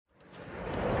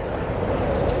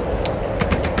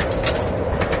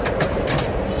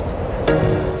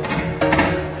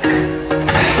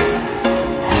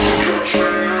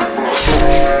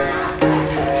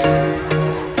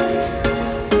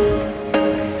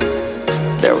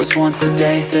There was once a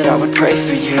day that I would pray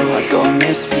for you. I'd go and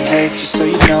misbehave just so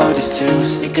you notice too.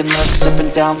 Sneaking looks up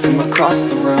and down from across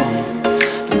the room.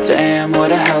 And damn,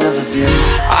 what a hell of a view.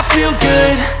 I feel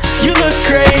good, you look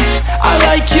great, I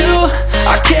like you,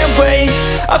 I can't wait.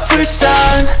 A first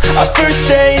time, a first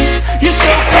date. You're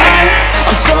so fine,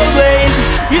 I'm so late.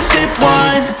 You sip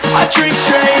wine, I drink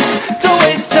straight. Don't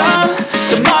waste time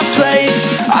to my place.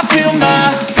 I feel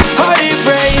my heart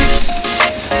erase.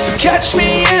 So catch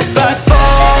me if I fall.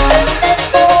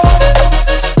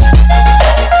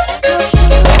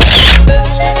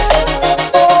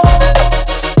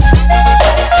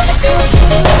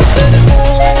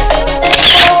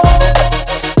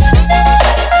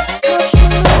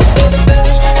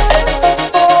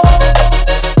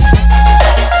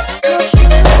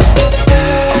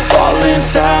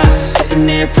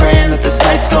 Praying that this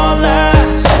night's gonna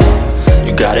last.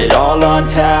 You got it all on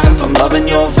tap, I'm loving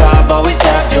your vibe, always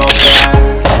have your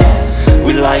back.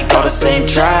 We like all the same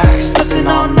tracks, listen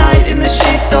all night in the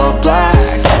sheets all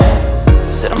black.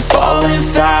 Said I'm falling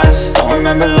fast, don't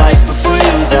remember life before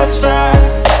you, that's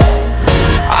fact.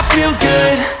 I feel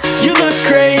good, you look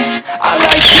great, I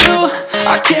like you,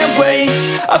 I can't wait.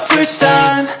 A first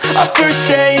time, a first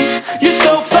date. You're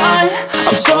so fine,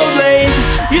 I'm so late.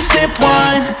 You sip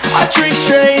wine, I drink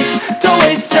straight. Don't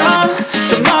waste time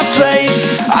to my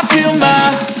place. I feel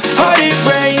my heart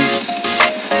erase.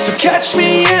 So catch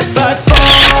me if I fall.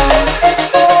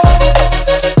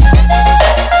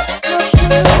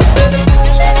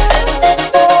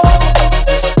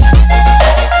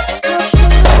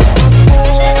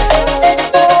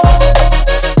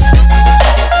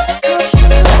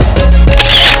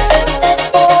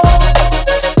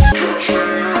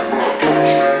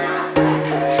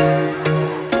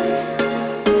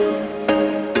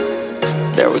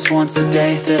 There was once a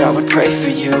day that I would pray for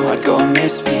you. I'd go and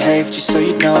misbehave just so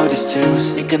you'd notice too.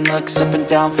 Sneaking looks up and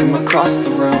down from across the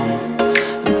room.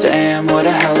 And damn, what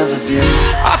a hell of a view.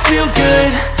 I feel good,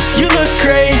 you look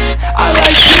great, I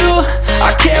like you,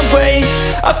 I can't wait.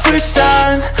 A first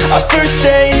time, a first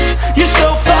date. You're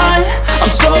so fine, I'm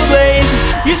so late.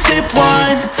 You sip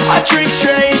wine, I drink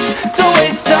straight. Don't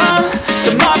waste time to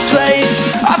my place.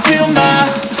 I feel my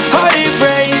heart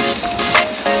erase.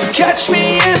 So catch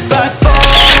me if I fall.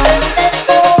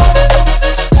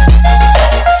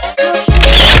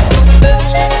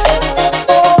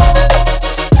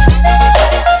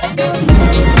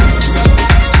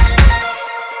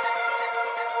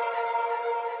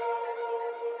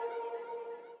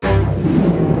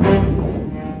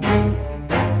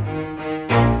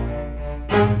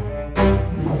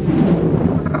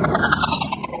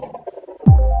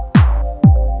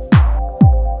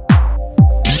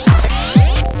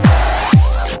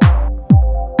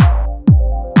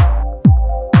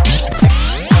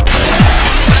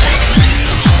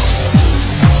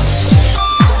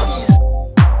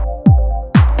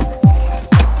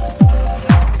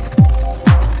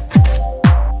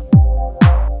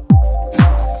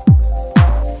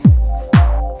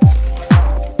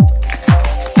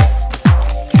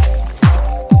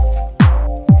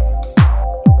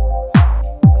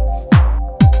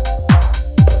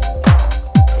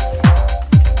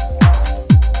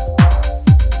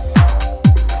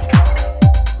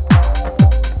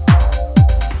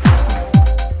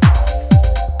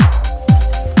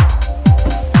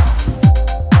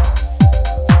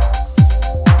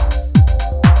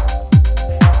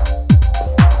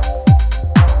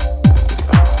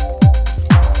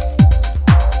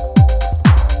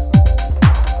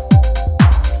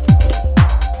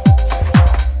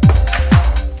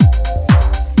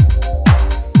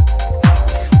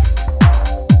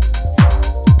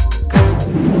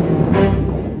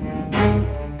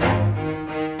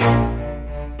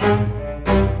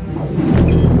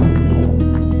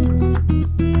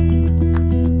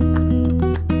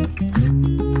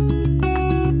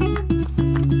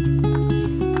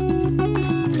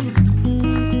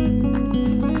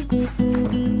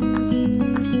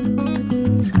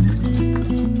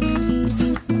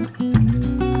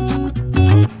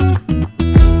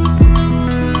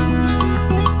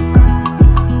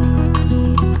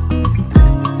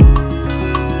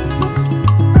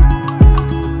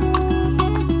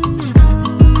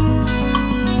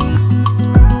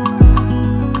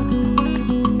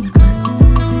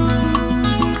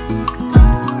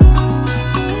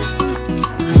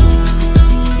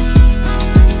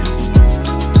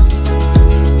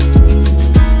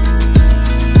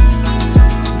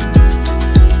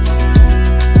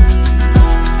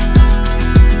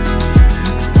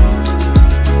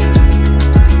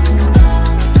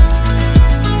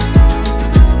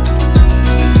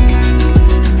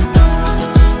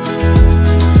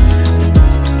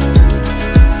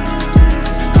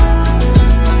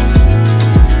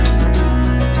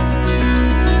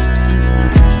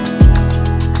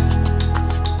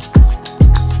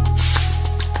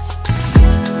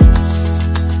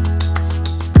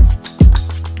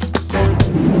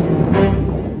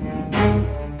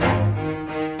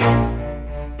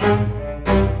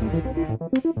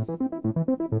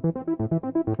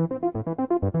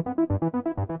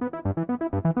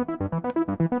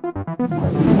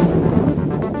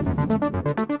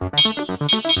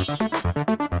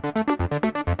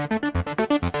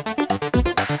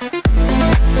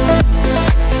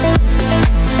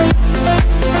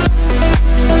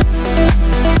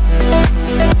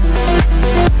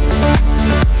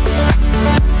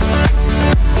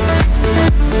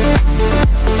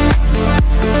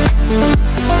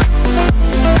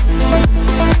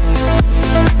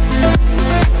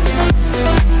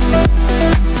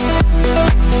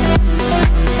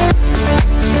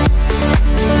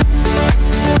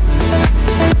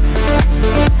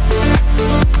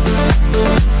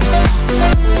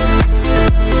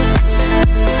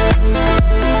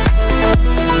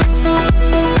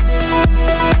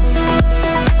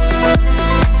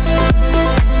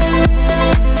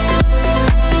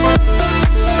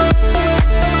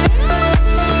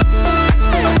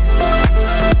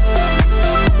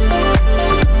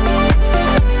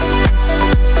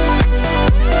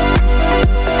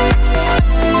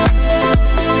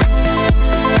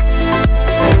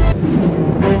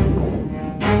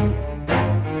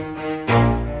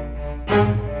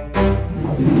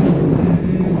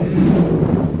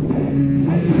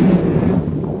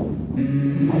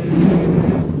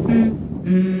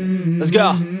 Let's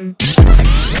go.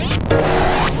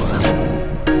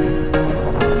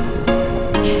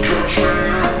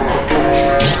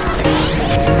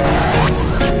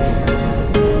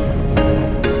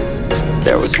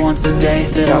 There was once a day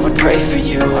that I would pray for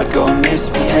you. I'd go and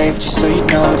misbehave just so you'd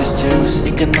notice too.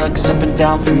 Sneaking looks up and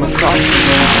down from across the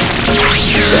room.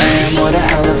 Damn, what a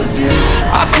hell of a view.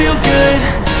 I feel good,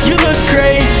 you look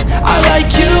great, I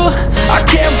like you, I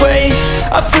can't wait.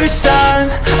 A first time,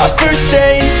 a first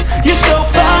date. You're so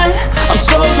fine, I'm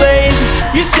so late.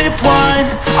 You sip wine,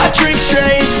 I drink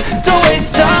straight. Don't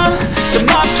waste time to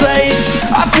my place.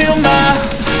 I feel my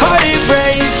heart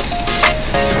erase.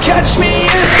 So catch me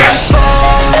if I fall.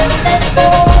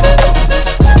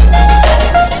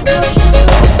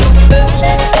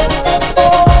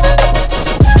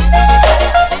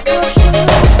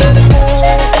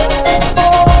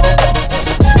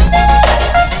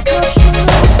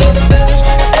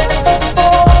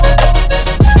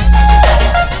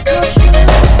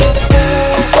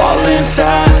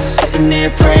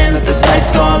 Praying that this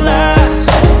night's gonna last.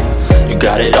 You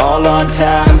got it all on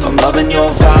tap, I'm loving your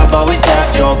vibe, always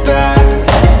have your back.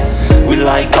 We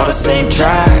like all the same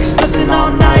tracks, listen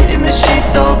all night in the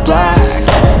sheets all black.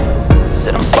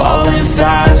 Said I'm falling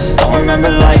fast, don't remember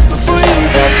life before you,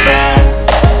 that's fact.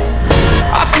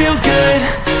 I feel good,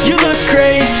 you look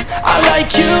great, I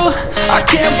like you, I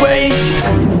can't wait.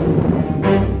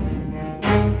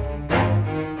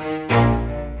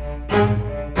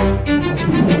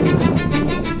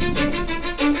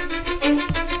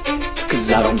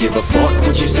 I don't give a fuck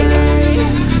what you say.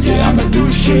 Yeah, I'ma do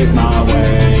shit my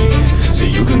way. So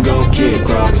you can go kick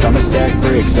rocks, I'ma stack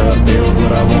bricks up, build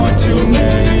what I want to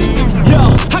make.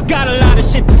 Yo, I got a lot of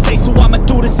shit to say, so I'ma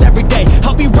do this every day.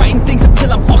 I'll be writing things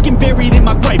until I'm fucking buried in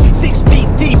my grave. 6 feet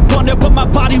deep under, but my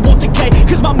body won't decay.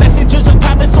 Cause my messages are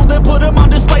timeless, so they'll put them on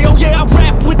display. Oh yeah, I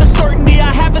rap with a certainty,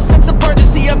 I have a sense of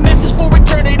urgency. A message for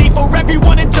eternity, for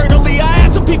everyone internally. I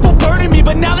had some people burning me,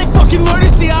 but now they fucking learn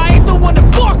to see I ain't the one to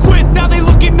fuck with. Now they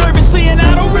looking nervously, and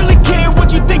I don't really care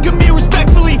what you think of me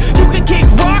respectfully. You can kick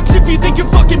rocks if you think you're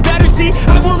fucking better, see.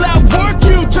 I will outwork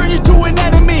you, turn you to an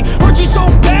enemy. Hurt you so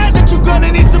bad that you're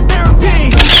gonna need some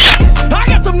therapy. I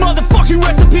got the motherfucking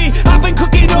recipe, I've been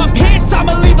cooking up hits,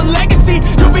 I'ma leave a legacy.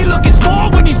 You'll be looking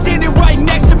small when you're standing right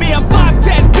next to me. I'm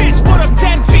 5'10", bitch, but I'm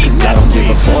 10 feet next to me. I don't give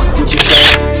a fuck what you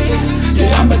say.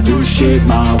 Yeah, I'ma do shit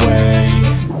my way.